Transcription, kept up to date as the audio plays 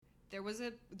there was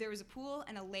a pool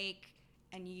and a lake,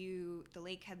 and the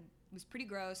lake was pretty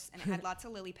gross, and it had lots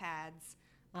of lily pads.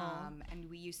 And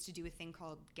we used to do a thing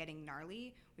called getting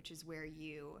gnarly, which is where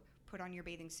you put on your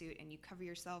bathing suit and you cover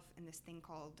yourself in this thing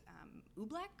called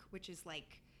oobleck, which is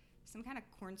like some kind of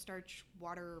cornstarch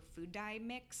water food dye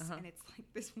mix, and it's like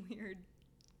this weird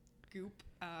goop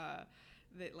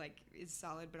that like is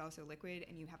solid but also liquid,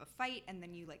 and you have a fight, and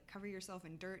then you like cover yourself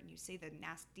in dirt and you say the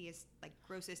nastiest, like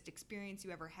grossest experience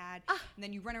you ever had, and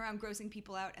then you run around grossing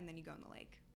people out, and then you go in the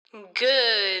lake.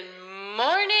 Good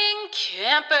morning,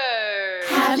 campers!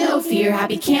 Have no fear,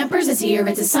 Happy Campers is here.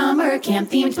 It's a summer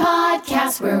camp-themed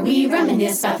podcast where we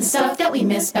reminisce about the stuff that we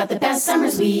miss, about the best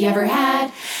summers we ever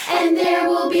had. And there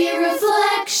will be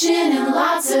reflection and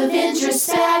lots of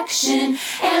introspection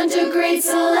and a great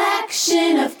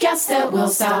selection of guests that will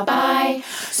stop by.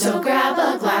 So grab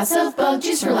a glass of bug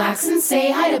juice, relax, and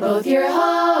say hi to both your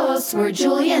hosts. We're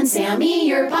Julia and Sammy,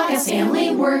 your podcast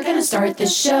family. We're gonna start the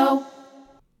show.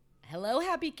 Hello,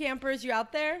 happy campers. You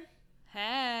out there?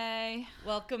 Hey.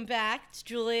 Welcome back. It's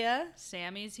Julia.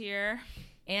 Sammy's here.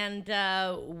 And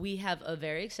we have a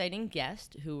very exciting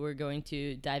guest who we're going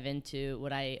to dive into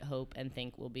what I hope and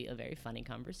think will be a very funny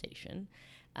conversation.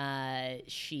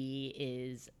 She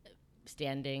is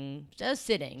sitting.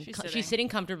 She's sitting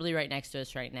comfortably right next to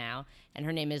us right now. And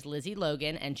her name is Lizzie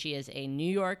Logan, and she is a New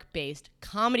York-based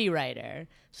comedy writer.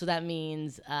 So that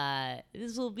means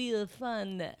this will be a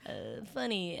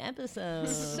funny episode.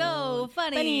 So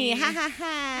funny. Ha, ha,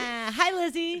 ha. Hi,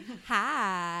 Lizzie.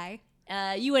 Hi.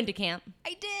 You went to camp.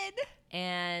 I did.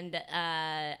 And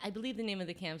I believe the name of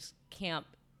the camp's Camp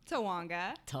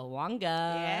Towanga.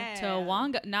 Yeah.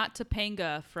 Towanga, not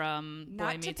Topanga from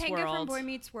Boy Meets Topanga World. from Boy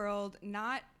Meets World.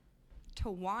 Not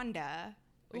Towanda,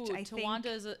 which I think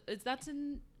Towanda that's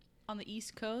on the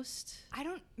East Coast. I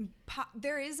don't.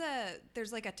 There's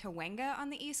like a Towanga on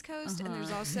the East Coast, and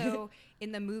there's also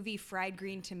in the movie Fried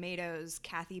Green Tomatoes,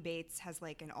 Kathy Bates has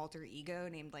like an alter ego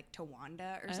named like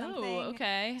Towanda or something. Oh,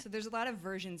 okay. So there's a lot of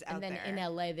versions out there. And then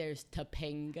in LA, thethere's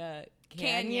Topanga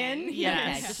Canyon.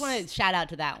 Yes. Okay, just want to shout out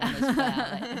to that one as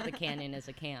well. Like, the canyon is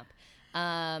a camp.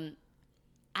 I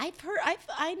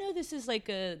know this is like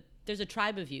there's a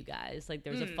tribe of you guys. Like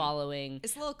there's a following.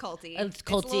 It's a little culty. It's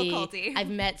a little culty. I've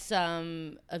met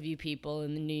some of you people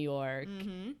in New York,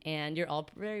 and you're all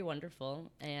very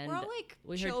wonderful. And we're all like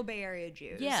chill Bay Area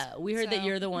Jews. Yeah, we heard that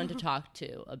you're the one to talk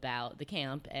to about the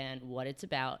camp and what it's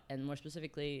about, and more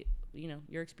specifically,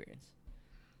 your experience.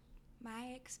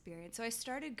 My experience. So I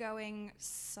started going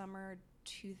summer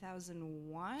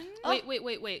 2001.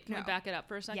 Wait. Can we back it up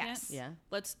for a second? Yes. Yeah.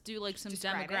 Let's do like some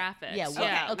Describe demographics.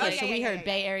 Yeah. Okay. So we heard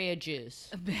Bay Area Jews.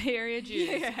 Bay Area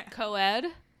Jews. Yeah. Co-ed?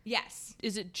 Yes.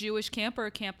 Is it Jewish camp or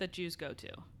a camp that Jews go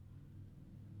to?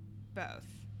 Both.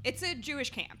 It's a Jewish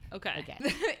camp. Okay.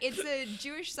 It's a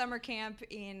Jewish summer camp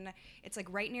it's like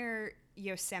right near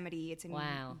Yosemite. It's in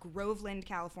Groveland,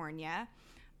 California.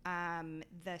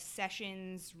 The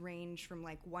sessions range from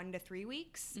like 1 to 3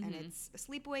 weeks, and it's a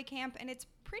sleepaway camp, and it's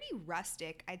pretty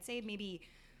rustic. I'd say maybe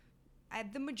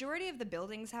the majority of the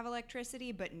buildings have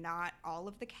electricity, but not all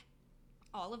of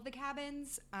the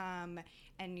cabins.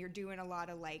 And you're doing a lot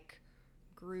of like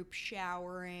group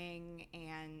showering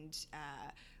and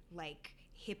like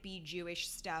hippie Jewish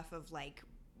stuff of like,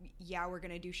 yeah, we're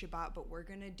going to do Shabbat, but we're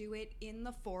going to do it in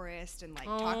the forest and like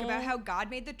talk about how God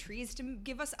made the trees to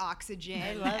give us oxygen.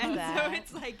 I love that. So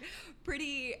it's like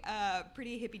pretty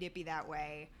hippy dippy that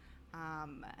way.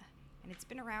 And it's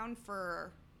been around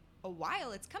for a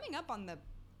while. It's coming up on the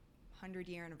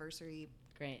 100-year anniversary.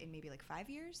 Great. In maybe like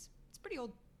 5 years. It's pretty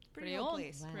old. Pretty old old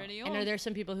place. Wow. Pretty old. And are there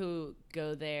some people who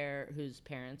go there whose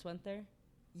parents went there?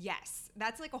 Yes.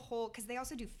 That's like a whole, because they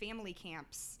also do family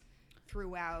camps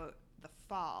throughout the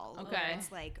fall. Okay.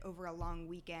 It's like over a long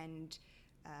weekend.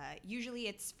 Usually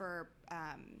it's for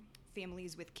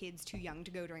families with kids too young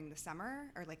to go during the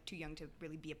summer, or like too young to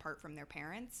really be apart from their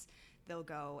parents. They'll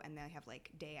go and they have like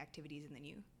day activities, and then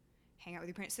you hang out with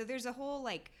your parents. So there's a whole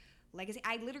like legacy.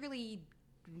 I literally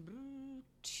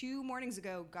 2 mornings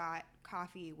ago got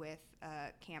coffee with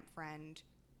a camp friend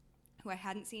who I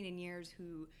hadn't seen in years,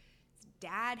 who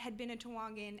dad had been a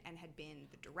Towangan and had been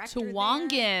the director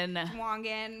Towangan. there.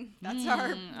 Towangan. That's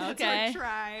our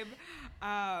tribe.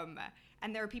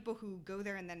 And there are people who go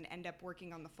there and then end up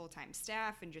working on the full-time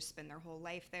staff and just spend their whole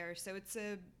life there. So it's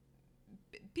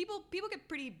people get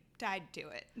pretty tied to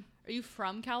it. Are you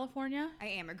from California? I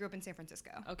am. I grew up in San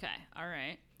Francisco. Okay. All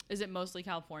right. Is it mostly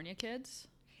California kids?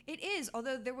 It is,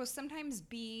 although there will sometimes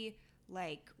be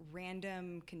like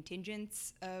random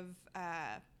contingents of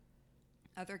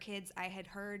other kids. I had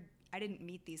heard, I didn't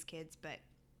meet these kids, but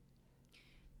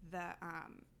the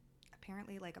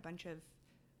apparently like a bunch of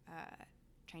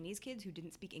Chinese kids who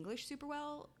didn't speak English super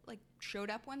well like showed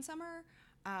up one summer.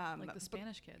 Like the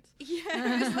Spanish kids.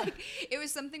 Yeah, it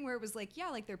was something where it was like, yeah,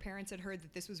 like their parents had heard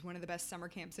that this was one of the best summer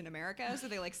camps in America, so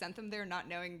they like sent them there not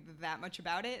knowing that much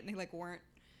about it, and they like weren't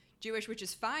Jewish, which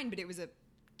is fine, but it was a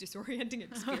disorienting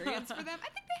experience for them. I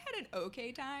think they had an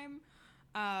okay time.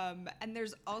 And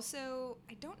there's also,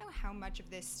 I don't know how much of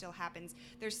this still happens.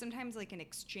 There's sometimes like an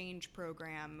exchange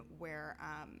program where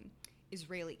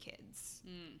Israeli kids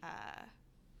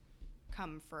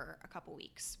come for a couple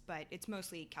weeks, but it's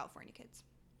mostly California kids.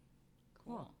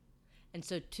 Cool. And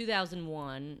so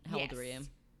 2001, how old were you?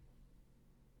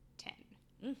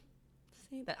 10.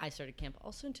 See, but I started camp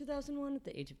also in 2001 at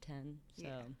the age of 10, so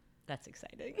that's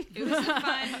exciting. It was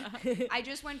fun. I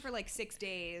just went for like 6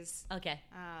 days. Okay.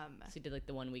 So you did like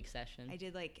the 1 week session. I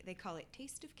did like, they call it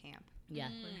Taste of Camp. Yeah.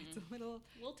 Where it's a little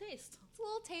taste. It's a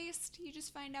little taste. You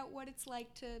just find out what it's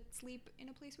like to sleep in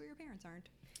a place where your parents aren't.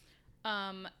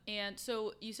 And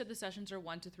so you said the sessions are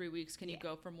 1 to 3 weeks. Can you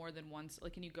go for more than once?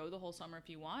 Like, can you go the whole summer if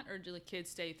you want, or do like kids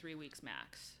stay 3 weeks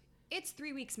max? It's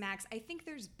 3 weeks max. I think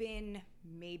there's been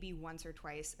maybe once or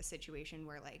twice a situation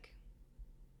where like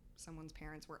someone's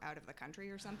parents were out of the country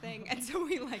or something, and so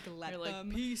we like let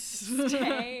them peace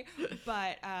stay.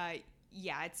 But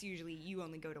yeah, it's usually you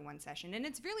only go to one session, and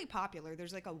it's really popular.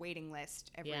 There's like a waiting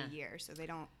list every year, so they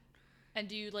don't. And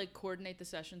do you like coordinate the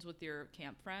sessions with your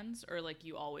camp friends, or like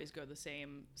you always go the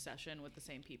same session with the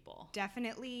same people?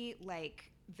 Definitely,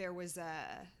 like there was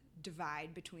a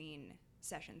divide between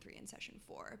session 3 and session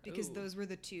 4 because those were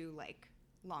the two like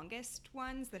longest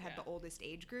ones that had the oldest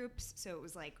age groups. So it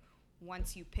was like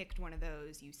once you picked one of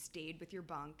those, you stayed with your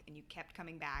bunk and you kept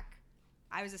coming back.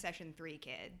 I was a session 3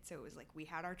 kid, so it was like we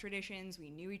had our traditions. We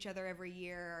knew each other every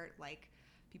year. Like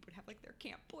people would have like their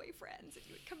camp boyfriends, and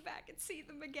you would come back and see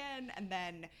them again. And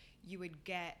then you would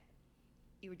get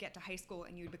to high school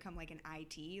and you would become like an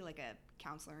IT, like a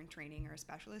counselor in training or a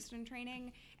specialist in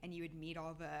training, and you would meet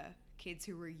all the kids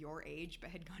who were your age but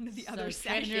had gone to the other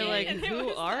session. And you're like, and who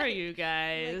are you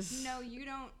guys? Like, no, you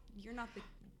don't. You're not the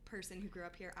person who grew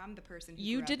up here. I'm the person who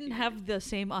You grew up didn't here. have the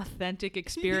same authentic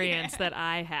experience that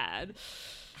I had.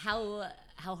 How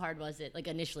hard was it? Like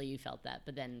initially you felt that,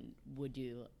 but then would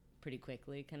you pretty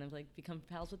quickly kind of like become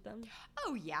pals with them?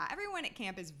 Oh yeah, everyone at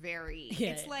camp is very.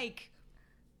 It's like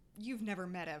you've never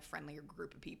met a friendlier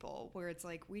group of people where it's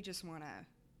like we just want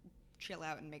to chill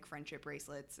out and make friendship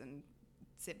bracelets and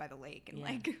sit by the lake and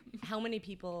like. How many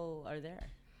people are there?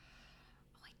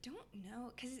 Oh, I don't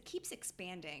know because it keeps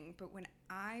expanding. But when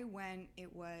I went,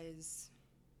 it was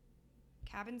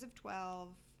cabins of 12,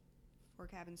 4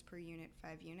 cabins per unit,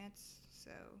 5 units.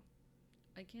 So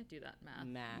I can't do that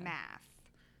math.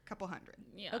 Couple hundred.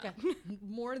 Yeah. Okay.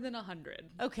 More than 100.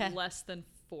 Okay. Less than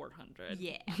 400.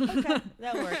 Yeah. Okay,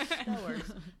 that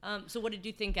works. So what did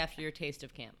you think after your taste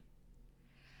of camp?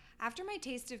 After my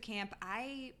taste of camp,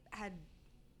 I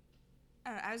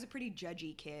was a pretty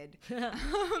judgy kid.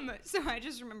 So I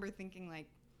just remember thinking like,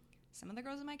 some of the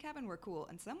girls in my cabin were cool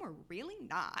and some were really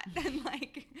not. And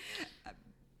like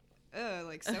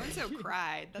so-and-so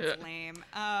cried. That's lame.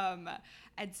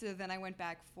 And so then I went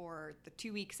back for the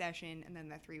 2-week session and then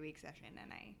the 3-week session,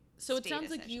 and I So it stayed sounds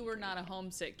a like you were not a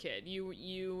homesick kid.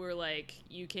 You were like,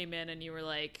 you came in and you were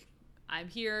like, I'm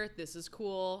here, this is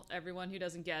cool. Everyone who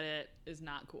doesn't get it is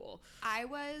not cool. I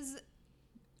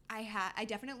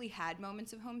definitely had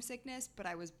moments of homesickness, but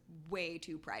I was way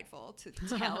too prideful to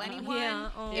tell anyone.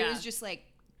 It was just like,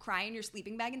 cry in your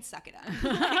sleeping bag and suck it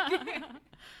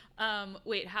up.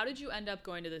 Wait, how did you end up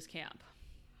going to this camp?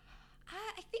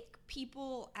 I think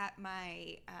people at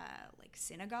my like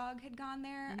synagogue had gone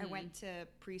there. Mm-hmm. I went to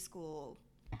preschool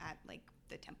at like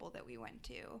the temple that we went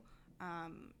to,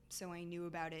 so I knew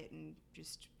about it, and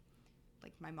just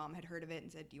like my mom had heard of it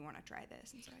and said, "Do you want to try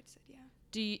this?" And so I said, "Yeah."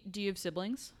 Do you have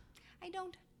siblings? I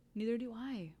don't. Neither do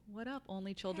I. What up,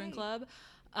 Only Children Hey. Club?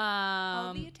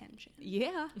 All the attention.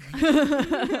 Yeah.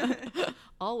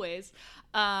 Always.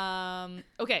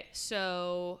 Okay,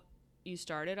 so you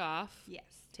started off Yes.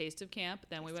 Taste of Camp,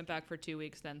 then we went back for 2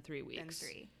 weeks, then 3 weeks. Then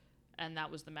 3. And that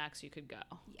was the max you could go.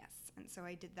 Yes. And so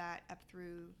I did that up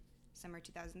through summer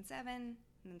 2007, and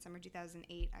then summer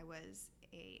 2008 I was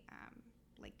a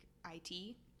like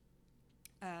IT.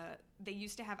 They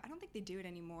used to have, I don't think they do it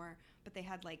anymore, but they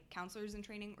had like counselors in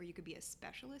training, or you could be a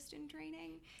specialist in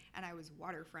training, and I was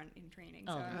waterfront in training.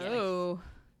 So I was Oh.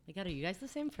 My God, are you guys the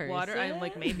same person? I'm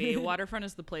like, maybe. Waterfront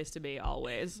is the place to be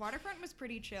always. Waterfront was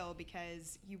pretty chill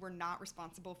because you were not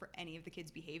responsible for any of the kids'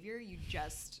 behavior. You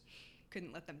just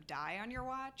couldn't let them die on your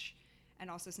watch. And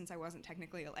also, since I wasn't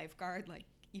technically a lifeguard, like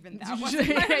even that wasn't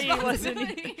my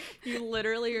responsibility. You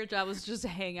literally, your job was just to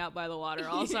hang out by the water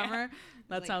all summer.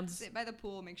 That sounds... Sit by the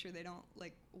pool, make sure they don't,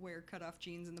 like, wear cut-off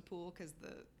jeans in the pool because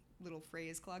the little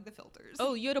phrase clog the filters.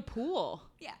 Oh, you had a pool?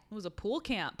 Yeah. It was a pool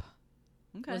camp.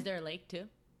 Okay. Was there a lake, too?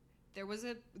 There was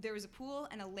a pool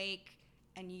and a lake,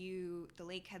 and the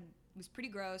lake was pretty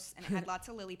gross, and it had lots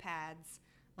of lily pads.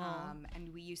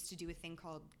 And we used to do a thing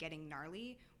called getting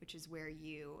gnarly, which is where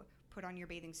you put on your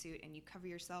bathing suit and you cover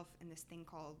yourself in this thing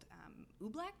called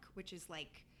oobleck, which is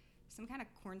like some kind of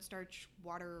cornstarch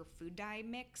water food dye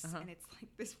mix, and it's like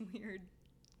this weird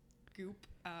goop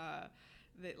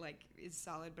that like is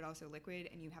solid but also liquid,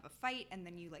 and you have a fight, and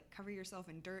then you like cover yourself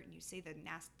in dirt and you say the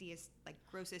nastiest, like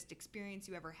grossest experience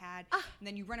you ever had, and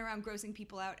then you run around grossing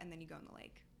people out, and then you go in the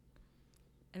lake.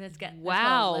 And let's get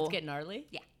Wow. Let's Get Gnarly.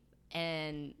 Yeah.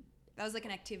 And that was like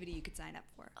an activity you could sign up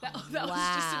for. That was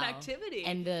just an activity.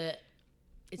 And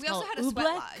we also had a sweat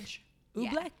lodge.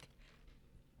 Oobleck? Yeah.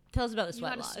 Tell us about the You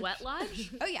sweat had a lodge. sweat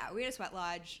lodge? Oh yeah, we had a sweat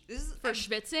lodge. This is For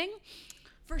schwitzing?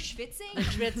 for schwitzing.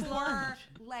 Schwitz for lodge.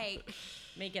 like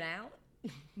Making out?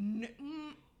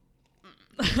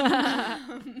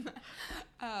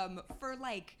 for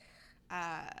like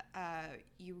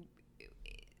you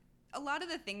a lot of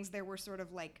the things there were sort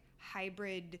of like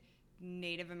hybrid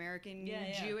Native American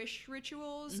Jewish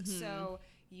rituals. So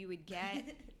you would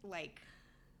get like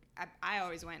I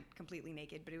always went completely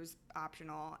naked, but it was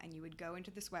optional, and you would go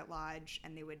into the sweat lodge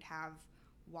and they would have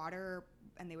water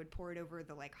and they would pour it over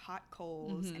the like hot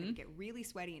coals, and it would get really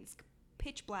sweaty and it's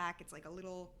pitch black. It's like a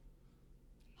little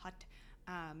hut,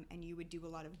 and you would do a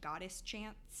lot of goddess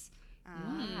chants.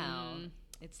 Wow.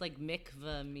 It's like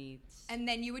mikvah meets. And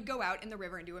then you would go out in the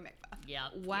river and do a mikvah. Yeah.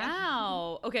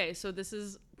 Wow. Okay, so this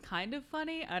is kind of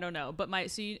funny. I don't know. But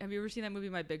have you ever seen that movie,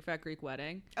 My Big Fat Greek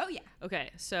Wedding? Oh, yeah.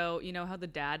 Okay, so you know how the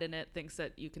dad in it thinks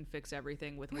that you can fix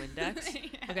everything with Windex?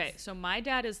 Yes. Okay, so my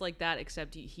dad is like that,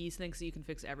 except he thinks that you can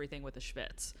fix everything with a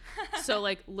schwitz. So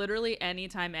like literally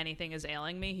anytime anything is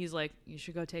ailing me, he's like, you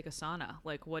should go take a sauna.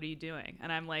 Like, what are you doing?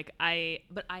 And I'm like,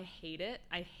 but I hate it.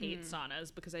 I hate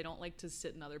saunas because I don't like to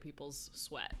sit in other people's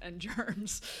sweat and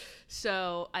germs.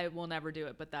 So I will never do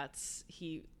it, but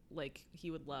he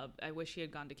would love. I wish he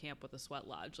had gone to camp with a sweat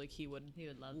lodge. Like he would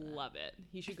love it.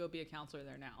 He should go be a counselor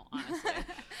there now, honestly.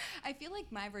 I feel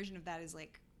like my version of that is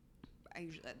like I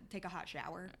usually take a hot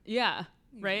shower. Yeah,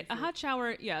 right. A hot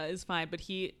shower, is fine. But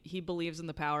he believes in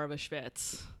the power of a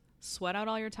schwitz. Sweat out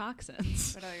all your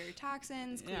toxins. Sweat out your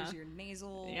toxins, clears your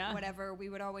nasal, whatever. We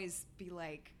would always be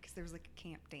like, because there was like a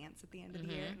camp dance at the end of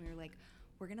the year, and we were like,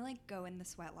 we're gonna like go in the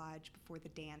sweat lodge before the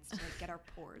dance to like get our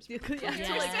pores. To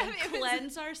like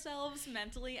cleanse ourselves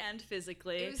mentally and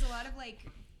physically. It was a lot of like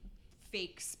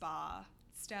fake spa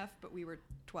stuff, but we were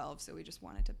 12, so we just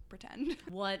wanted to pretend.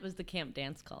 What was the camp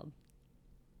dance called?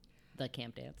 The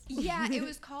camp dance. Yeah, it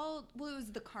was called. Well, it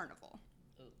was the carnival.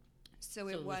 So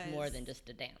it was more than just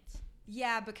a dance.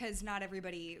 Yeah, because not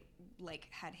everybody like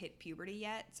had hit puberty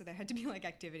yet, so there had to be like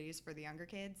activities for the younger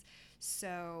kids.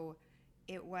 So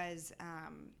it was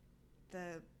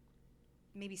the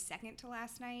maybe second to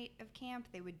last night of camp.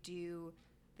 They would do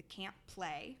the camp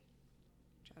play,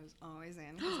 which I was always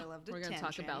in because I loved attention. We're going to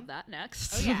talk about that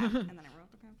next. Oh, yeah. And then I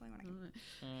wrote the camp play when I came.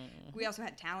 We also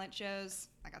had talent shows.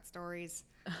 I got stories.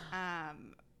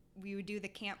 We would do the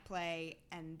camp play,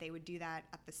 and they would do that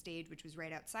at the stage, which was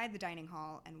right outside the dining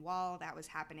hall. And while that was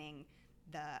happening,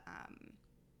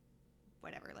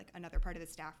 another part of the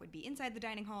staff would be inside the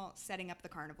dining hall setting up the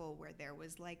carnival, where there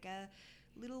was like a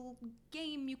little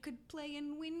game you could play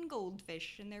and win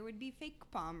goldfish, and there would be fake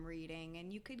palm reading,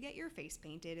 and you could get your face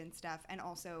painted and stuff. And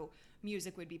also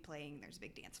music would be playing. There's a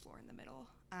big dance floor in the middle.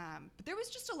 But there was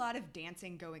just a lot of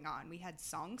dancing going on. We had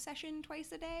song session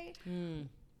twice a day,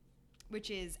 which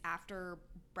is after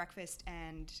breakfast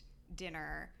and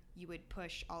dinner. You would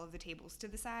push all of the tables to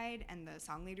the side, and the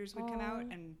song leaders would come out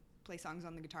and play songs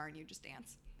on the guitar, and you would just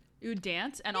dance. You would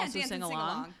dance and also sing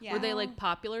along? Yeah. Were they like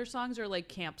popular songs or like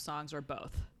camp songs or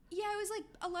both? Yeah, it was like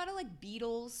a lot of like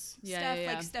Beatles stuff,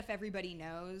 like stuff everybody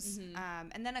knows.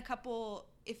 And then a couple,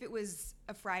 if it was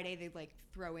a Friday, they'd like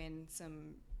throw in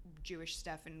some Jewish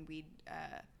stuff, and we'd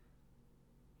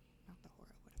not the horror.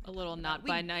 A little not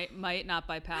by night, might, not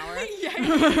by power.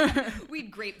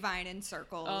 We'd grapevine in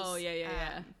circles. Oh,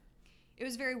 yeah. It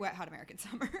was very wet, hot American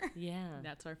summer. Yeah.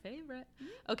 That's our favorite.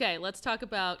 Okay, let's talk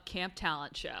about Camp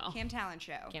Talent Show. Camp Talent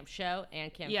Show. Camp show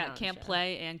and camp talent Yeah, Camp show.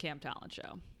 Play and Camp Talent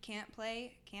Show. Camp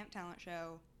Play, Camp Talent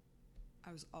Show.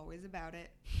 I was always about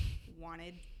it.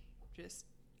 Wanted just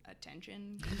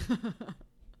attention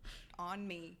on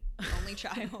me, only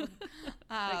child.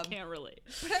 I can't relate.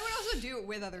 But I would also do it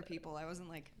with other people. I wasn't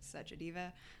like such a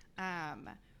diva.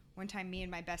 one time me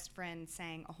and my best friend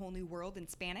sang A Whole New World in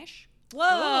Spanish.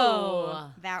 Whoa.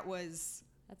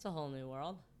 That's a whole new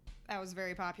world. That was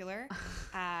very popular.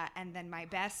 And then my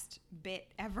best bit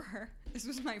ever, this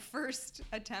was my first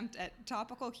attempt at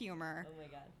topical humor. Oh my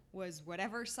God. Was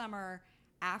whatever summer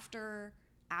after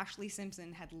Ashley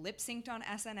Simpson had lip synced on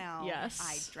SNL. Yes.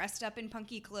 I dressed up in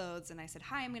punky clothes and I said,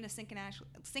 "Hi, I'm going to sing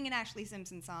an Ashley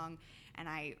Simpson song." And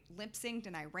I lip synced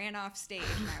and I ran off stage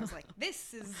and I was like,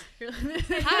 "This is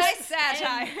high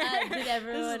satire." Did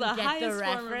everyone This is the get highest the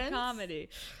form reference? of comedy.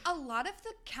 A lot of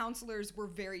the counselors were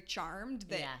very charmed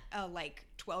that a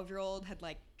 12-year-old had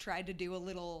like tried to do a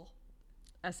little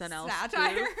SNL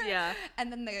satire. spoof. Yeah.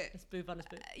 And then A spoof on a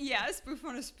spoof. a spoof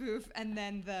on a spoof. And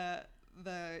then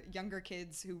the younger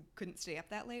kids who couldn't stay up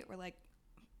that late were like,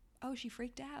 "Oh, she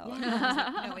freaked out." Yeah. And I was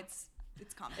like, no,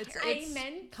 it's commentary. It's I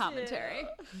meant commentary.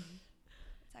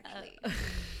 It's actually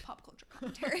pop culture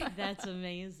commentary. That's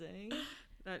amazing.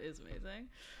 That is amazing.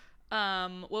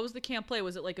 What was the camp play?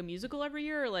 Was it like a musical every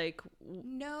year or like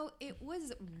No, it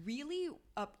was really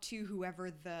up to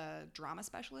whoever the drama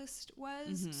specialist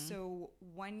was. Mm-hmm. So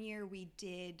one year we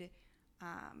did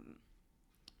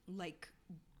like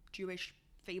Jewish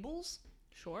fables.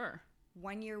 Sure.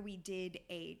 One year we did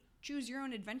a choose your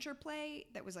own adventure play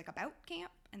that was like about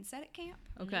camp and set at camp.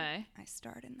 Okay. I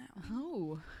starred in that one.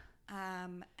 Oh.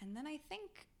 And then I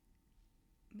think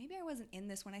maybe I wasn't in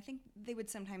this one. I think they would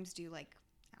sometimes do like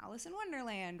Alice in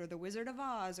Wonderland or The Wizard of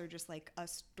Oz or just like a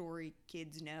story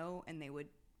kids know, and they would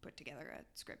put together a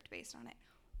script based on it.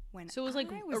 So it was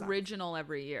like original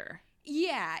every year.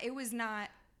 Yeah, it was not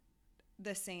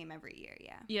the same every year.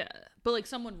 Yeah. Yeah. But like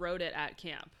someone wrote it at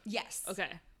camp. Yes. Okay.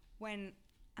 When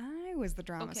I was the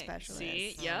drama specialist.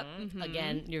 See? Yep. Mm-hmm.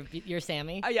 Again, you're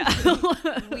Sammy. Yeah.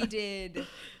 We did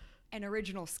an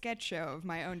original sketch show of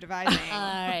my own devising All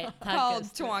right. called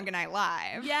Towanga Night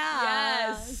Live.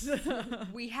 Yes.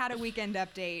 We had a weekend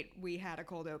update. We had a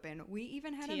cold open. We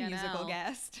even had a TNL. musical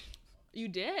guest. You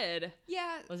did.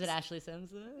 Yeah. Was it Ashley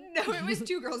Simpson? No, it was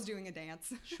two girls doing a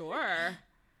dance. Sure.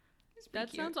 That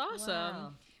cute. sounds awesome.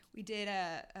 Wow. We did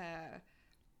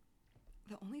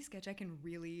the only sketch I can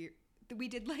really, we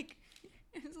did like,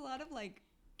 it was a lot of like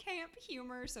camp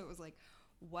humor. So it was like,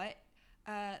 what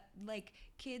like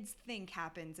kids think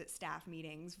happens at staff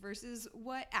meetings versus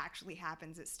what actually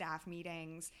happens at staff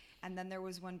meetings. And then there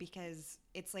was one because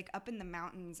it's like up in the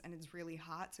mountains and it's really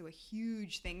hot, so a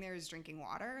huge thing there is drinking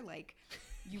water. Like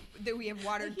we have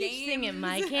water games. The huge thing at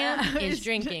my camp is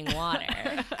drinking water.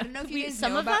 I don't know if you guys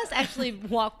Some know of us actually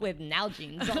walk with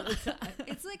Nalgene's all the time.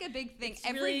 It's like a big thing.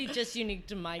 It's really just unique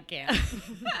to my camp.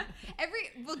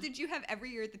 Did you have every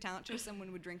year at the talent show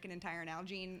someone would drink an entire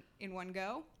Nalgene in one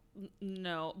go?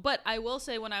 No, but I will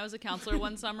say when I was a counselor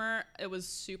one summer, it was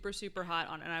super, super hot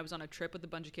and I was on a trip with a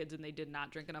bunch of kids and they did not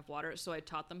drink enough water. So I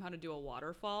taught them how to do a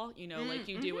waterfall, like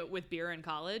you do it with beer in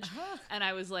college. And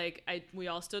I was like, we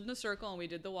all stood in a circle and we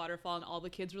did the waterfall and all the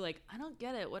kids were like, "I don't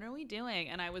get it. What are we doing?"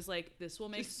 And I was like, this will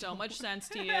make so much sense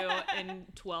to you in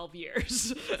 12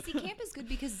 years. See, camp is good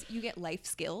because you get life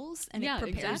skills and it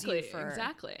prepares you for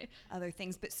other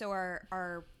things. But so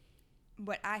our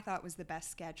what I thought was the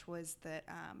best sketch was that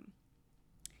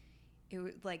it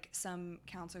was like some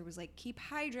counselor was like, keep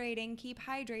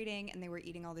hydrating, and they were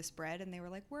eating all this bread and they were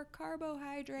like, "We're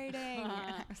carbohydrating." And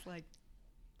I was like,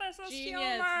 this is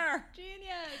humor.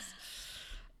 Genius.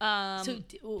 So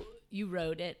you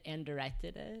wrote it and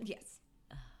directed it? Yes.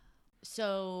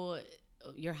 So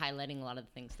you're highlighting a lot of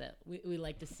the things that we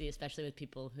like to see, especially with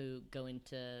people who go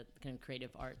into kind of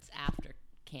creative arts after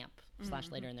camp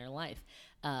 / later in their life.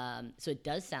 So it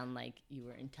does sound like you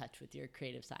were in touch with your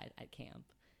creative side at camp.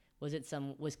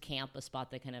 Was camp a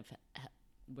spot that kind of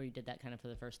where you did that kind of for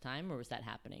the first time, or was that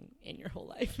happening in your whole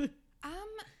life?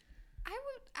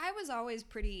 I was always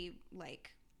pretty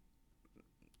like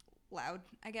loud,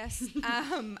 I guess.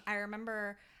 I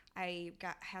remember I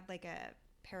had like a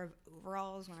pair of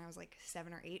overalls when I was like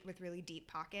 7 or 8 with really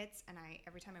deep pockets, and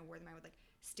every time I wore them I would like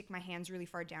stick my hands really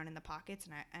far down in the pockets,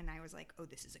 and I was like, "Oh,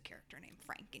 this is a character named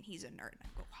Frank and he's a nerd." And I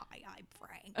go, "Hi, I'm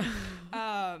Frank."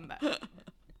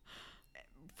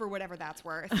 For whatever that's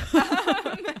worth.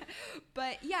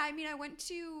 But yeah, I mean, I went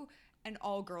to an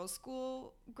all-girls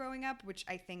school growing up, which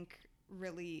I think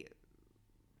really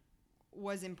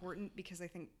was important because I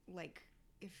think like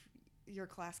if your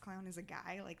class clown is a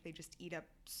guy, like they just eat up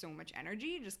so much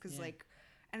energy just because like,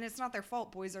 and it's not their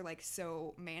fault. Boys are like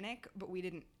so manic, but we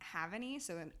didn't have any,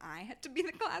 so then I had to be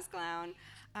the class clown,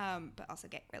 but also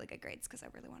get really good grades because I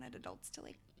really wanted adults to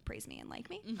like praise me and like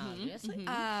me. Obviously.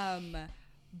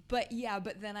 But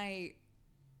then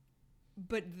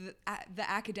but the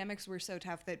academics were so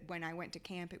tough that when I went to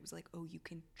camp, it was like, oh, you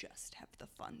can just have the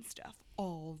fun stuff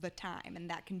all the time, and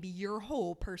that can be your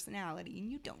whole personality,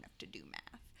 and you don't have to do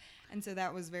math. And so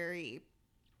that was it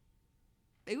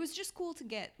was just cool to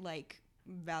get like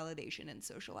validation and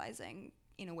socializing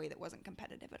in a way that wasn't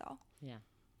competitive at all. Yeah.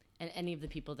 And any of the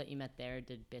people that you met there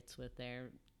did bits with their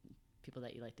people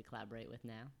that you like to collaborate with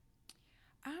now?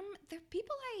 The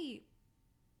people I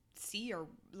see or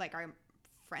like I'm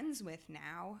friends with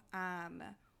now.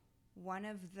 One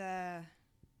of the,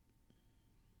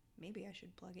 maybe I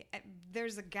should plug it.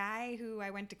 There's a guy who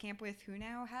I went to camp with who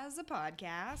now has a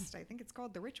podcast. I think it's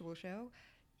called The Ritual Show.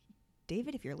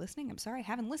 David, if you're listening, I'm sorry I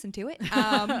haven't listened to it.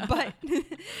 But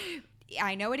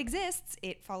I know it exists.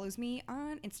 It follows me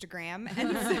on Instagram.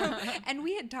 And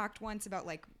we had talked once about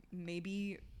like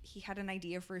maybe he had an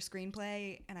idea for a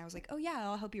screenplay, and I was like, oh yeah,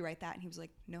 I'll help you write that. And he was like,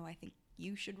 no, I think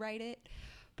you should write it.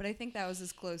 But I think that was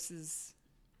as close as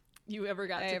you ever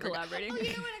got to collaborating. Oh,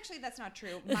 you know what? Actually, that's not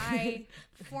true. My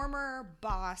former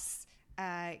boss,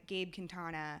 Gabe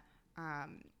Quintana,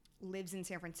 lives in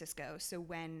San Francisco. So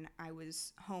when I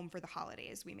was home for the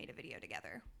holidays, we made a video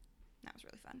together. That was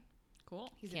really fun.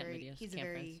 Cool. He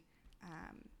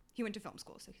went to film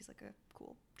school, so he's like a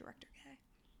cool director guy.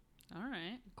 All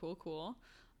right. Cool.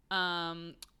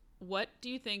 What do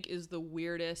you think is the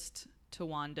weirdest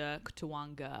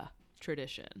Towanga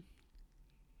tradition?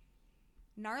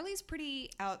 Gnarly's pretty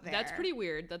out there. That's pretty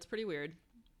weird.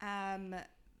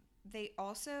 They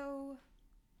also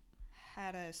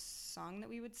had a song that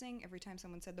we would sing every time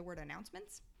someone said the word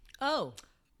announcements. Oh.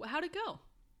 Well, how'd it go?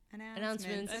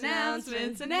 Announcements.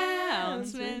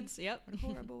 Yep. What a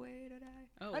horrible way to die.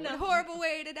 Oh, What a horrible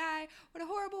way to die. What a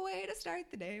horrible way to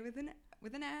start the day with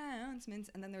announcements.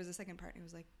 And then there was a second part, and it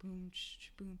was like boom,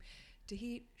 boom.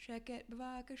 Tahit, Sheket,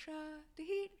 Bavakasha,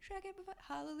 Tahit, Sheket,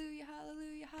 Hallelujah,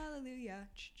 Hallelujah, Hallelujah.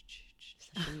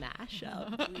 Such a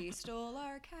mashup. We stole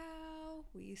our cow,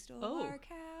 we stole our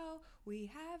cow.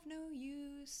 We have no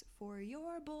use for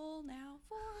your bull now,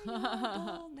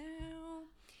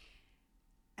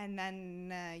 And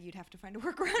then you'd have to find a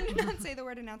workaround and not say the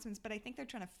word announcements. But I think they're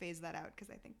trying to phase that out because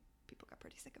I think people got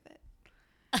pretty sick of it.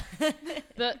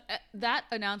 That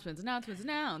announcements.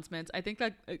 I think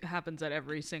that happens at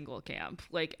every single camp.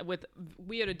 Like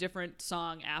we had a different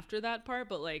song after that part,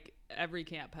 but like every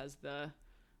camp has the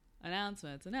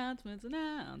announcements.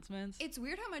 It's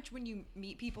weird how much when you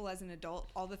meet people as an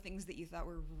adult, all the things that you thought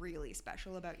were really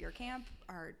special about your camp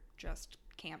are just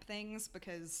camp things,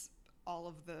 because all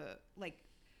of the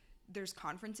there's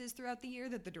conferences throughout the year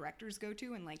that the directors go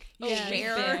to and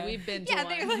share. We've been to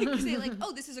one. They say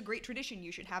oh, this is a great tradition.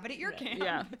 You should have it at your camp.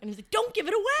 Yeah. And he's like, don't give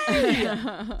it away.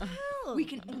 We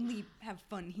can only have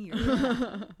fun here.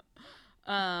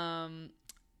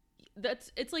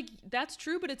 That's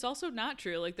true, but it's also not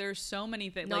true. Like there's so many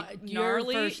things. No, like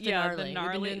Gnarly, the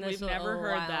Gnarly. We've never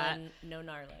heard that. No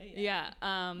Gnarly. Yeah.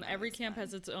 Every camp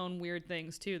has its own weird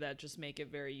things too that just make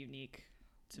it very unique.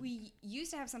 We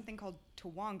used to have something called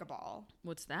Towanga Ball.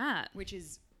 What's that? Which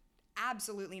is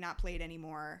absolutely not played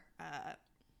anymore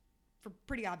for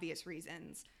pretty obvious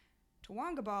reasons.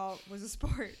 Towanga Ball was a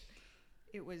sport.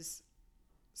 It was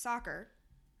soccer,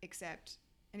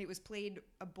 and it was played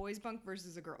a boys' bunk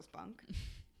versus a girls' bunk.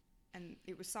 And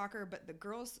it was soccer, but the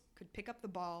girls could pick up the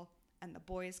ball and the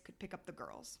boys could pick up the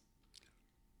girls.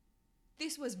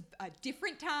 This was a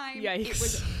different time. Yikes. It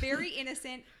was very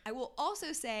innocent. I will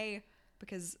also say,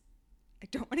 because I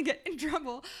don't want to get in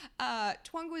trouble,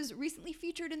 Towanga was recently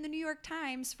featured in the New York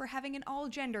Times for having an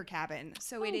all-gender cabin.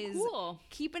 So it is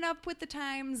keeping up with the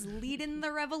times, leading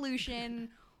the revolution.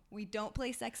 We don't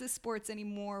play sexist sports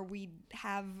anymore. We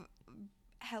have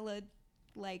hella,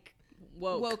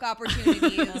 woke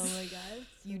opportunities. Oh my God.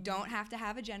 You don't have to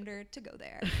have a gender to go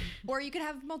there. Or you could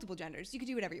have multiple genders. You could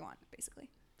do whatever you want, basically.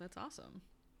 That's awesome.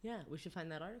 Yeah, we should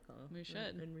find that article. We should.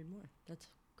 And read more. That's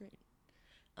great.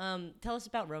 Tell us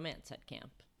about romance at camp.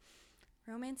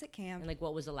 Romance at camp. And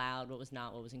what was allowed, what was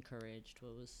not, what was encouraged,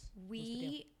 what was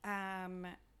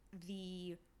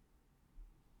the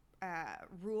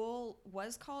rule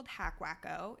was called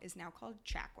Hackwacko, is now called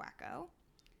Chackwacko.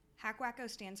 Hackwacko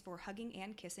stands for hugging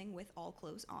and kissing with all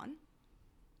clothes on.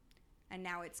 And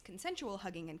now it's consensual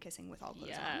hugging and kissing with all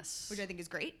clothes on, which I think is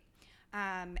great.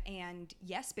 And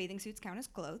yes, bathing suits count as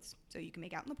clothes, so you can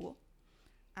make out in the pool.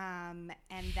 And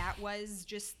that was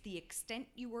just the extent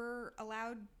you were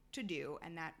allowed to do,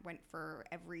 and that went for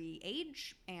every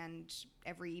age and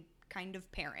every kind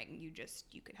of pairing. You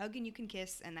could hug and you can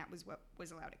kiss, and that was what was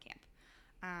allowed at camp.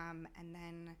 And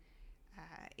then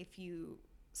if you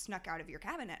snuck out of your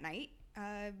cabin at night,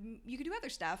 you could do other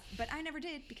stuff, but I never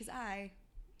did because I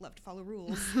love to follow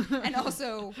rules and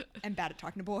also am bad at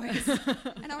talking to boys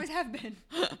and always have been.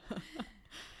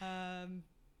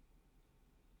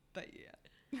 But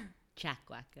yeah.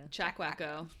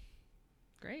 Chackwacko.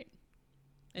 Great.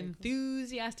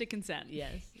 Enthusiastic consent.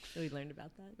 Yes. So we learned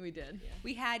about that. We did. Yeah.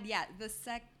 We had, the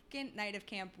second night of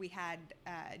camp, we had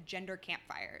gender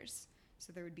campfires.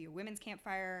 So there would be a women's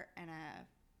campfire and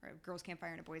a girls'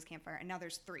 campfire and a boys' campfire. And now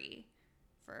there's 3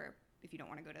 for if you don't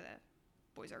want to go to the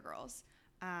boys or girls.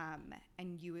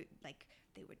 And you would, like,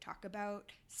 they would talk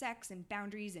about sex and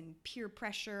boundaries and peer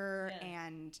pressure. Yeah.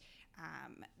 And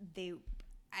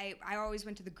I always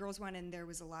went to the girls' one, and there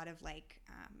was a lot of, like,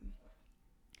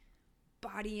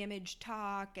 body image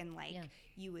talk, and like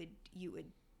you would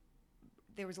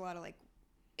there was a lot of, like,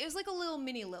 it was like a little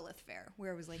mini Lilith fair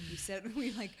where it was like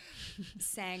we like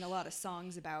sang a lot of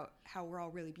songs about how we're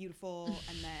all really beautiful,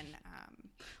 and then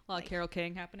a lot of Carole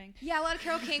King happening. Yeah, a lot of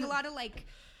Carole King, a lot of, like,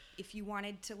 if you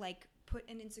wanted to, like, put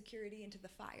an insecurity into the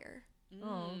fire.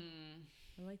 Oh,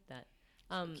 I like that.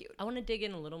 Cute. I want to dig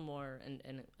in a little more, and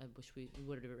I wish we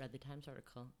would have read the Times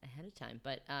article ahead of time,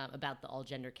 but about the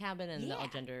all-gender cabin and the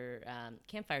all-gender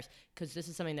campfires, because this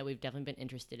is something that we've definitely been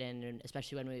interested in, and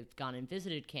especially when we've gone and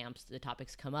visited camps, the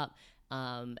topics come up.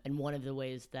 And one of the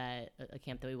ways that a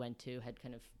camp that we went to had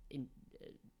kind of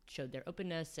showed their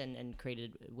openness and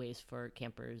created ways for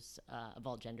campers of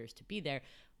all genders to be there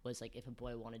was, like, if a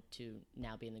boy wanted to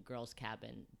now be in the girls'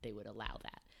 cabin, they would allow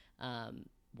that.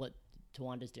 What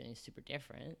Tawanda's doing is super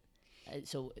different.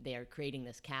 So they are creating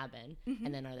this cabin,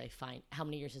 and then how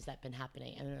many years has that been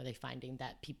happening? And then are they finding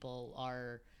that people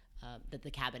are, that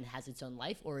the cabin has its own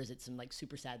life, or is it some, like,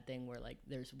 super sad thing where, like,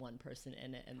 there's one person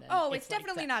in it and then it's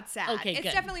definitely like not sad. Okay, it's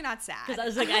good. definitely not sad. Because I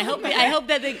was like, I hope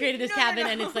that they created this cabin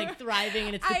No. and it's, like, thriving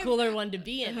and it's the cooler one to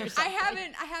be in or something.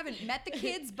 I haven't met the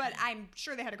kids, but I'm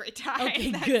sure they had a great time.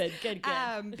 Okay, good.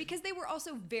 Because they were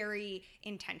also very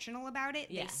intentional about it.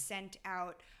 Yeah. They sent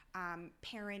out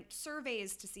parent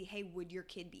surveys to see, hey, would your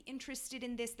kid be interested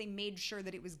in this? They made sure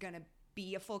that it was going to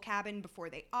be a full cabin before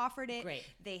they offered it. Great.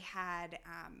 They had,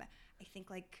 I think,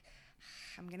 like,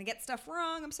 I'm going to get stuff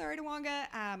wrong. I'm sorry, Towanga.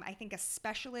 I think a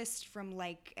specialist from,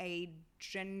 like, a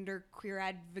gender queer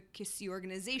advocacy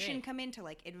organization come in to,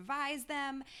 like, advise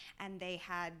them. And they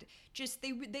had just,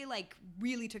 they like,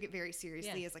 really took it very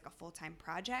seriously as, like, a full-time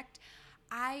project.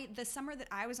 The summer that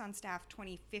I was on staff,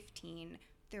 2015,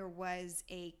 there was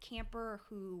a camper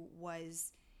who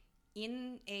was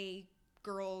in a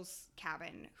girls'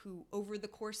 cabin who, over the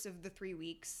course of the 3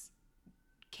 weeks,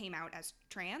 came out as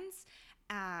trans.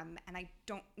 And I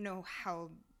don't know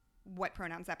what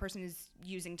pronouns that person is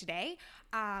using today.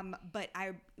 But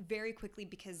I very quickly,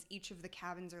 because each of the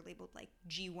cabins are labeled, like,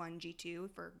 G1,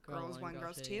 G2 for girls 1,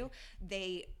 girls 2,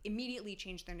 they immediately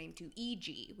changed their name to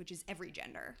EG, which is every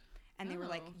gender. And they were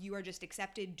like, you are just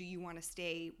accepted. Do you want to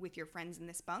stay with your friends in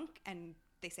this bunk? And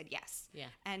they said yes. Yeah.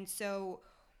 And so,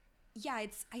 I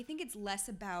think it's less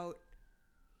about,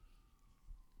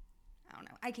 I don't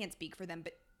know, I can't speak for them,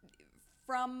 but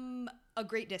from a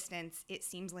great distance, it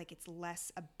seems like it's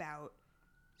less about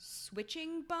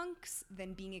switching bunks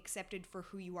than being accepted for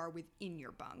who you are within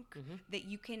your bunk. That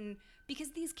you can, because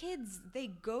these kids, they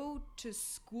go to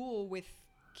school with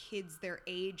kids their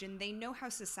age, and they know how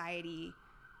society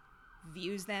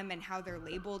views them and how they're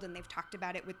labeled, and they've talked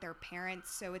about it with their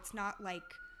parents. So it's not like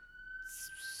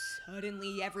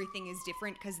suddenly everything is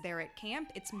different because they're at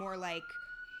camp. It's more like,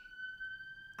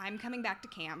 I'm coming back to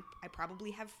camp. I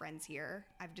probably have friends here.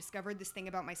 I've discovered this thing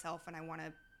about myself, and I want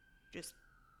to just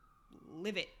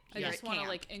live it here I just want to,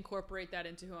 like, incorporate that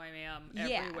into who I am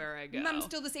everywhere I go. I'm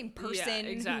still the same person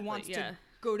who wants to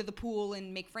go to the pool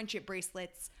and make friendship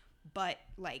bracelets, but,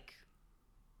 like,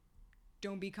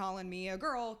 don't be calling me a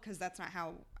girl, because that's not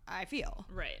how I feel.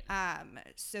 Right.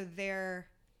 So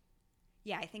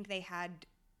I think they had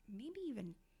maybe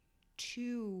even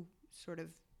 2 sort of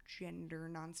gender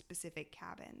non-specific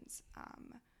cabins.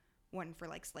 One for,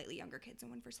 like, slightly younger kids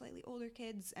and one for slightly older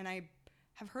kids. And I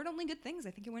have heard only good things. I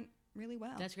think it went really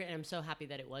well. That's great. And I'm so happy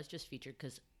that it was just featured,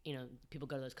 because, you know, people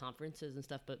go to those conferences and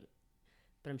stuff, but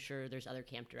I'm sure there's other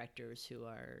camp directors who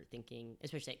are thinking,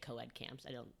 especially at co-ed camps.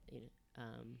 I don't,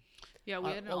 you know,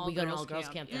 we had an all-girls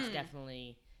camp. It's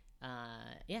definitely,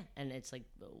 and it's like,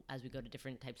 as we go to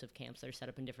different types of camps that are set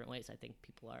up in different ways, I think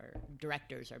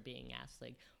directors are being asked,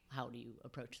 like, how do you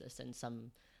approach this? And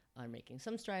some are making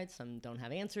some strides, some don't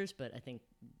have answers, but I think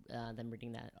them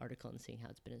reading that article and seeing how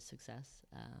it's been a success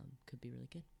could be really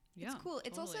good. Yeah, it's cool.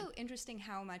 It's also interesting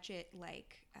how much it,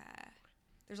 like,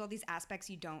 there's all these aspects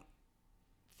you don't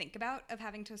think about of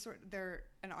having to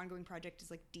an ongoing project is,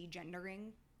 like,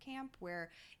 degendering camp,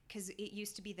 where, because it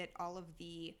used to be that all of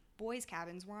the boys'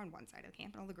 cabins were on one side of the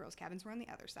camp and all the girls' cabins were on the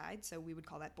other side. So we would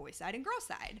call that boys' side and girls'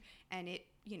 side. And it,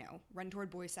 you know, run toward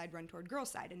boys' side, run toward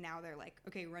girls' side. And now they're like,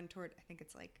 okay, run toward, I think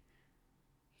it's like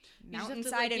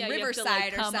mountainside and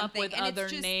riverside or come something. Up with and other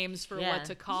it's just, names for what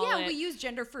to call it. Yeah, we use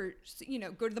gender for, you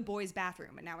know, go to the boys'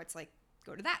 bathroom. And now it's like,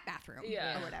 go to that bathroom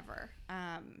or whatever.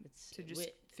 So just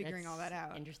figuring all that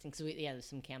out. Interesting. So there's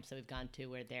some camps that we've gone to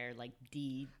where they're like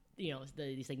these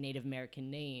like Native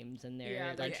American names, and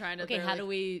they're like trying to. Okay, how like, do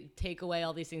we take away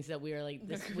all these things that we are like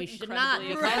this? We should not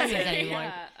be calling this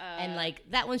anymore. And like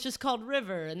that one's just called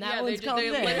River, and that one's called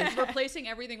this. Like, replacing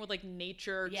everything with like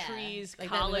nature, trees, like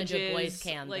colleges. That boys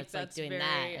camp that's like doing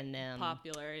that, and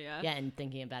popular. Yeah, and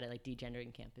thinking about it like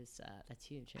degendering camp is that's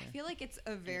huge. Yeah. I feel like it's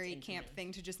a very camp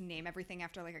thing to just name everything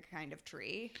after like a kind of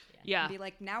tree. Yeah. And be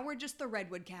like, now we're just the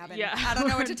redwood cabin. Yeah. I don't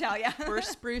know what to tell you. We're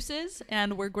spruces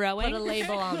and we're growing. Put a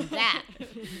label on that.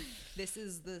 This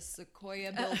is the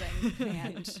Sequoia building,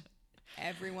 and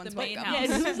everyone's welcome. house.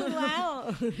 Yeah, just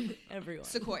allow everyone.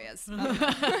 Sequoias.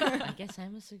 I guess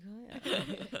I'm a sequoia.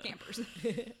 Campers.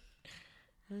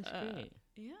 That's great.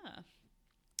 Yeah.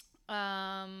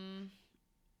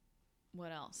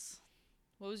 What else?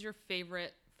 What was your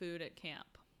favorite food at camp?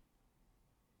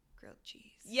 Grilled cheese.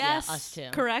 Yes, yeah, us too.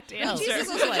 Correct answer. Cheese is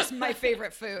also just my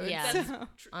favorite food. Yeah, so.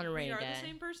 on a rainy We are day. the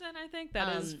same person, I think.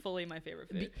 That is fully my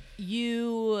favorite food.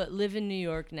 You live in New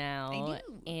York now, I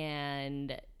do.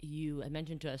 And you had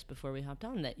mentioned to us before we hopped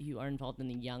on that you are involved in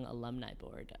the Young Alumni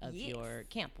Board of your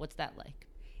camp. What's that like?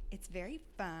 It's very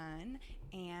fun,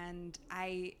 and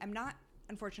I am not,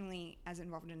 unfortunately, as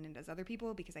involved in it as other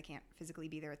people because I can't physically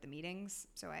be there at the meetings,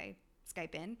 so I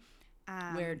Skype in.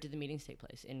 Where do the meetings take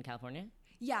place? In California?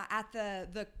 Yeah, at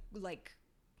the like,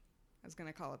 I was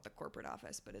gonna call it the corporate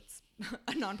office, but it's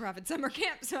a nonprofit summer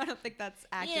camp, so I don't think that's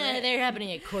accurate. Yeah, they're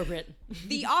happening at corporate.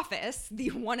 The office,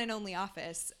 the one and only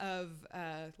office of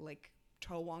like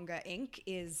Towanga Inc.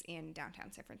 is in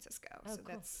downtown San Francisco. Oh, so cool.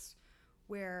 that's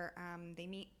where they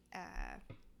meet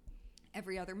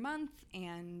every other month,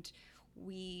 and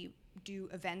we do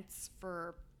events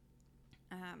for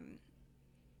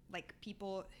like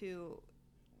people who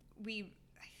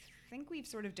I think we've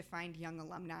sort of defined young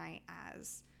alumni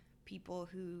as people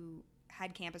who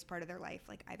had camp as part of their life,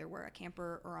 like either were a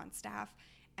camper or on staff,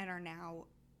 and are now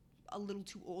a little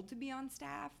too old to be on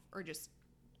staff, or just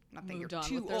not that Moved you're on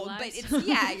too with their old, lives. but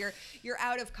it's you're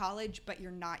out of college, but you're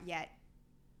not yet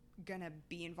gonna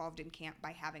be involved in camp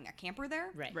by having a camper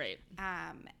there. Right.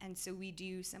 And so we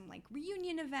do some like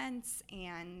reunion events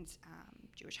and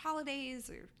Jewish holidays,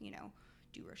 or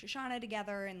do Rosh Hashanah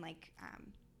together, and like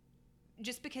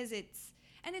just because it's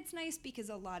nice because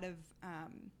a lot of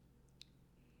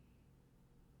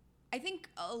I think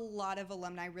a lot of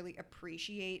alumni really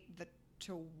appreciate the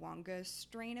Towanga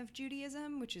strain of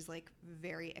Judaism, which is like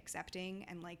very accepting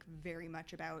and like very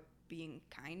much about being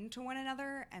kind to one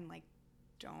another, and like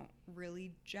don't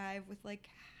really jive with like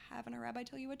having a rabbi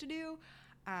tell you what to do.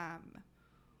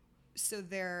 So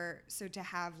to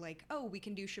have like, oh, we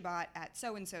can do Shabbat at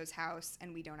so-and-so's house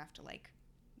and we don't have to like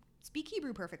speak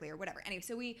Hebrew perfectly or whatever. Anyway,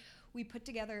 so we put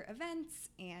together events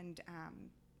and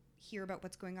hear about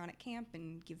what's going on at camp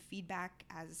and give feedback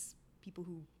as people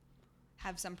who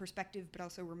have some perspective but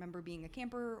also remember being a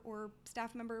camper or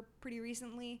staff member pretty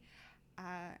recently.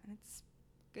 And it's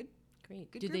good.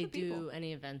 Great. Good Do group they of people. do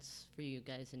any events for you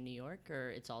guys in New York, or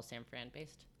it's all San Fran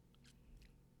based?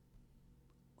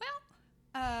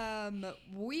 Well,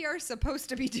 we are supposed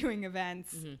to be doing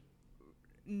events. Mm-hmm.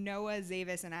 Noah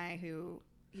Zavis and I,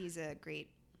 he's a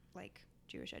great like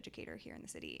Jewish educator here in the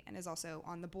city and is also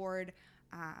on the board.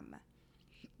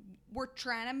 We're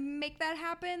trying to make that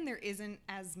happen. There isn't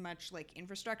as much like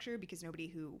infrastructure because nobody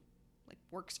who like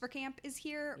works for camp is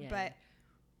here, but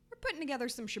we're putting together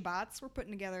some Shabbats. We're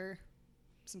putting together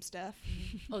some stuff.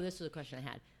 Oh, this was a question I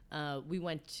had. We've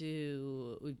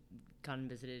gone and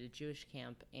visited a Jewish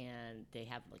camp, and they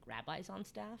have like rabbis on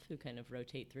staff who kind of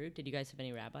rotate through. Did you guys have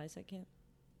any rabbis at camp?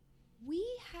 We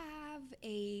have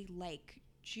a like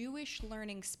Jewish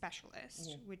learning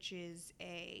specialist, which is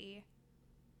a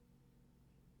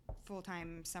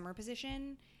full-time summer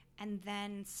position, and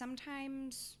then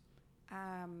sometimes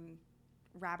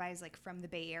rabbis like from the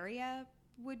Bay Area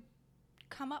would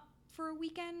come up for a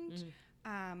weekend,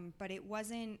 but it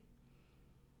wasn't.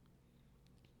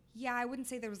 Yeah, I wouldn't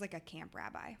say there was like a camp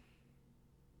rabbi.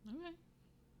 Okay.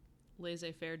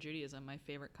 Laissez-faire Judaism, my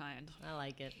favorite kind. I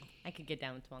like it. I could get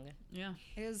down with Towanga. Yeah.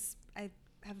 It was. I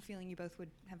have a feeling you both would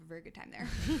have a very good time there.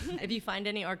 If you find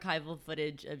any archival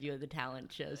footage of you at the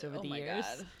talent shows over the my years,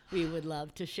 God. we would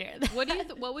love to share that.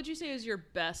 What would you say is your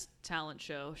best talent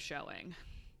show showing?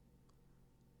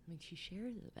 mean, she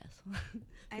shared the best one.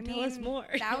 Tell us more.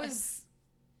 That was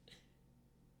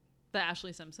the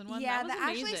Ashley Simpson one. Yeah, that was the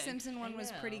amazing. Ashley Simpson one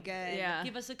was pretty good. Yeah,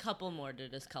 give us a couple more to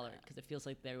discolor it because it feels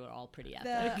like they were all pretty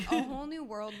epic. A Whole New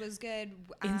World was good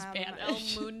in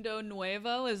Spanish. El Mundo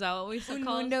Nuevo, is that what we said? Un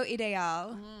Mundo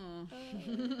Ideal.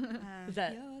 Is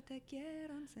that? Yo te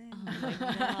quiero enseñar. Oh my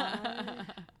god!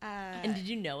 And did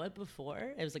you know it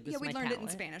before? It was like this. Yeah, we learned talent. it in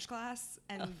Spanish class,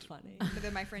 and funny. But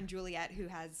then my friend Juliet, who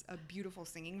has a beautiful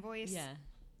singing voice,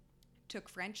 took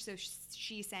French, so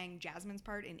she sang Jasmine's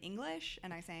part in English,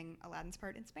 and I sang Aladdin's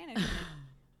part in Spanish. And it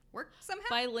worked somehow.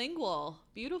 Bilingual,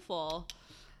 beautiful.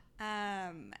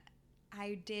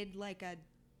 I did like a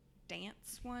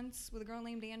dance once with a girl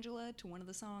named Angela to one of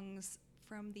the songs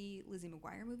from the Lizzie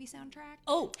McGuire movie soundtrack.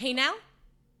 Oh, Hey Now?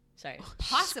 Sorry.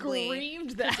 Possibly.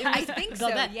 Screamed that. I think so,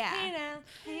 yeah. Hey Now.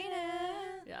 Hey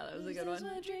Now. Yeah, that was a good one.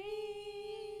 My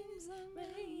dreams are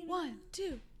made. 1,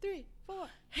 2, 3, 4.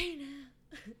 Hey Now.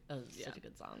 That was such a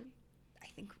good song. I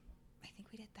think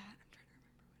we did that. I'm trying to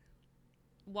remember.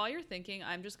 While you're thinking,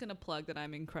 I'm just gonna plug that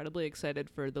I'm incredibly excited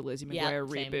for the Lizzie McGuire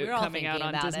reboot coming out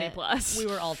on Disney Plus. We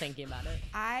were all thinking about it.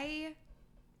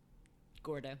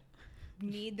 Gordo.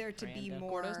 Need there to be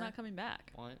more. Gordo's not coming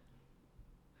back. What?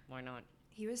 Why not?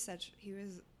 He was like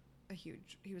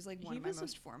one of my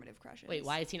most formative crushes. Wait,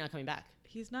 why is he not coming back?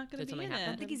 He's not going to be in it. I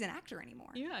don't think he's an actor anymore.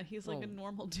 Yeah, he's like a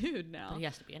normal dude now. But he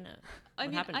has to be in it. I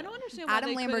mean, I don't understand why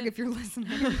Adam Lambert, if you're listening.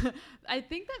 I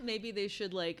think that maybe they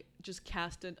should like just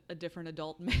cast a different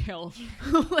adult male.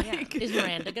 Is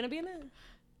Miranda going to be in it?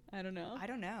 I don't know.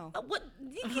 What?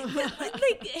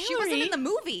 She wasn't in the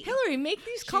movie. Hillary, make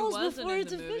these calls before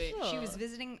it's official. She was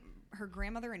visiting her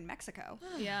grandmother in Mexico.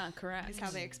 Yeah, correct. Is how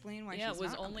they explain why she's it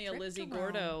was not only on a the Lizzie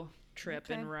Gordo trip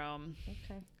in Rome.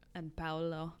 Okay. And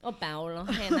Paolo. Oh, Paolo.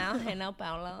 Hey now,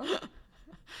 Paolo.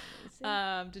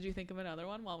 Did you think of another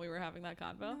one while we were having that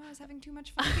convo? No, I was having too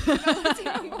much fun thinking about Lizzie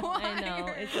McGuire. I know,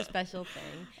 it's a special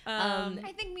thing.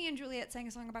 I think me and Juliet sang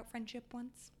a song about friendship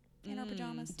once in our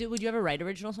pajamas. Would you ever write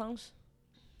original songs?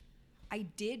 I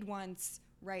did once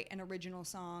write an original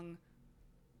song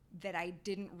that I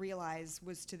didn't realize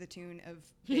was to the tune of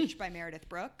Bitch by Meredith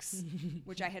Brooks,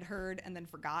 which I had heard and then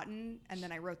forgotten. And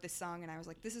then I wrote this song and I was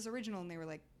like, this is original. And they were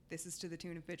like, this is to the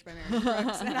tune of Bitch by Meredith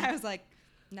Brooks. And I was like,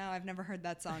 no, I've never heard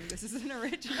that song. This is an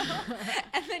original.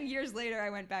 And then years later, I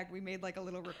went back. We made like a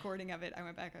little recording of it. I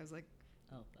went back. I was like,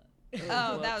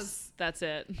 that's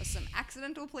it. Some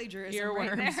accidental plagiarism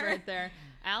Earworms right there.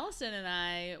 Allison and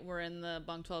I were in the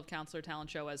Bunk 12 Counselor Talent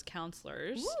Show as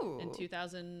counselors in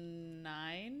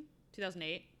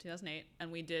 2008,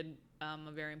 and we did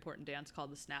a very important dance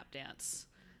called the Snap Dance.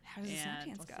 How does the Snap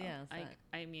Dance go?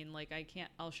 I mean, like,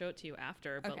 I'll show it to you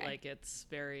after, but like, it's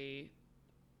very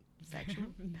sexual.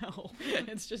 No,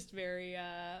 it's just very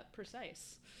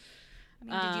precise. I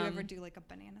mean, did you ever do like a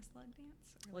banana slug dance?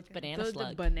 What's banana slug?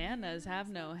 The bananas have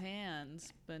no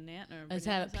hands. Let's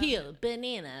have peel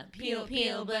banana.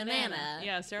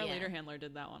 Yeah, Sarah Lederhandler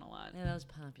did that one a lot. Yeah, that was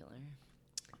popular.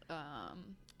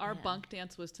 Our bunk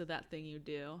dance was to That Thing You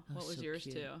Do. What was yours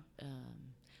too?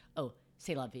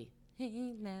 C'est la vie.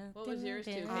 What was yours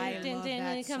too? I love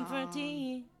that song.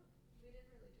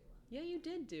 Yeah, you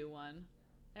did do one.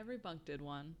 Every bunk did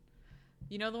one.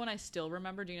 You know the one I still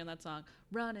remember? Do you know that song?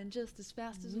 Running just as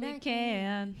fast as we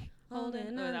can.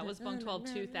 That was Bunk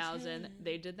 12 2000.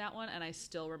 They did that one, and I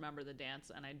still remember the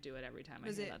dance, and I do it every time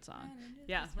I hear that song.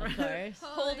 Yeah, of course.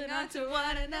 Holding on to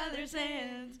one another's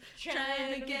hands,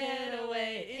 trying to get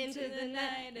away into the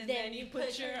night, and then you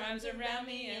put your arms around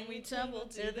me, and we tumble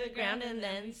to the ground, and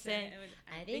then say,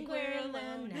 I think we're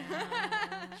alone now.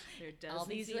 All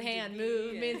these hand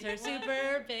movements are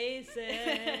super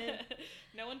basic.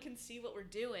 No one can see what we're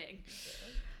doing.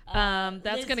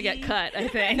 That's gonna get cut, I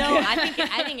think. No,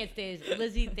 I think it stays.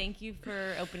 Lizzie, thank you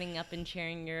for opening up and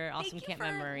sharing your awesome camp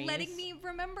memories. Letting me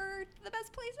remember the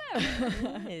best place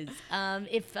ever.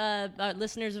 If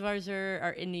listeners of ours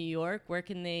are in New York, where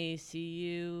can they see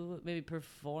you maybe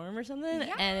perform or something?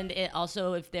 Yeah. And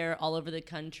also, if they're all over the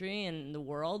country and the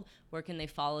world, where can they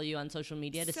follow you on social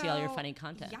media to see all your funny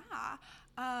content? Yeah.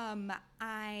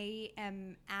 I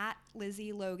am at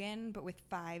Lizzie Logan, but with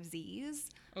 5 Z's.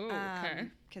 Oh, okay.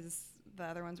 Because the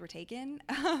other ones were taken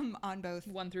on both.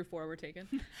 1 through 4 were taken.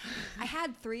 I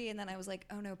had 3, and then I was like,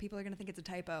 oh no, people are going to think it's a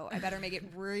typo. I better make it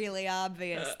really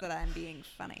obvious that I'm being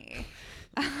funny.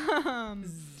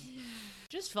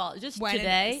 Just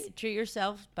today, treat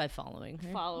yourself by following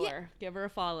her. Follow her. Give her a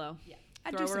follow. Yeah.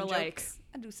 Throw her a like.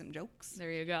 I do some jokes.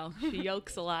 There you go. She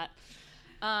yokes a lot.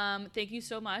 Thank you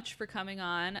so much for coming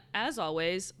on. As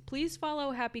always, please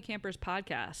follow Happy Campers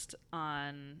Podcast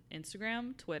on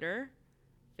Instagram, Twitter,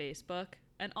 Facebook,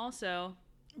 and also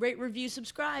Rate, review,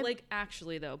 subscribe. Like,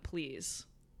 actually, though, please.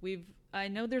 I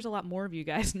know there's a lot more of you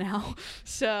guys now,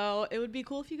 so it would be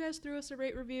cool if you guys threw us a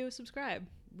rate, review, subscribe.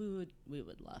 We would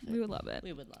love it. We would love it.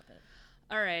 We would love it.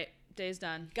 All right, day's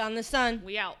done. Gone the sun.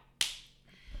 We out.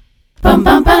 Bum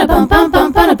bum bada bum bum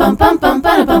bum bada bum bum bum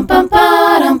bada bum bum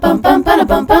bada bum bum bada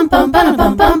bum bum bum bada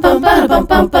bum bum bum bada bum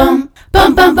bum bum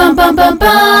bum bum bum bum bum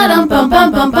bada bum bum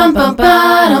bum bum bum bum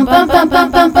bada bum bum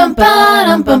bum bum bum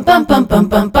bada bum bum bum bum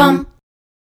bum bum.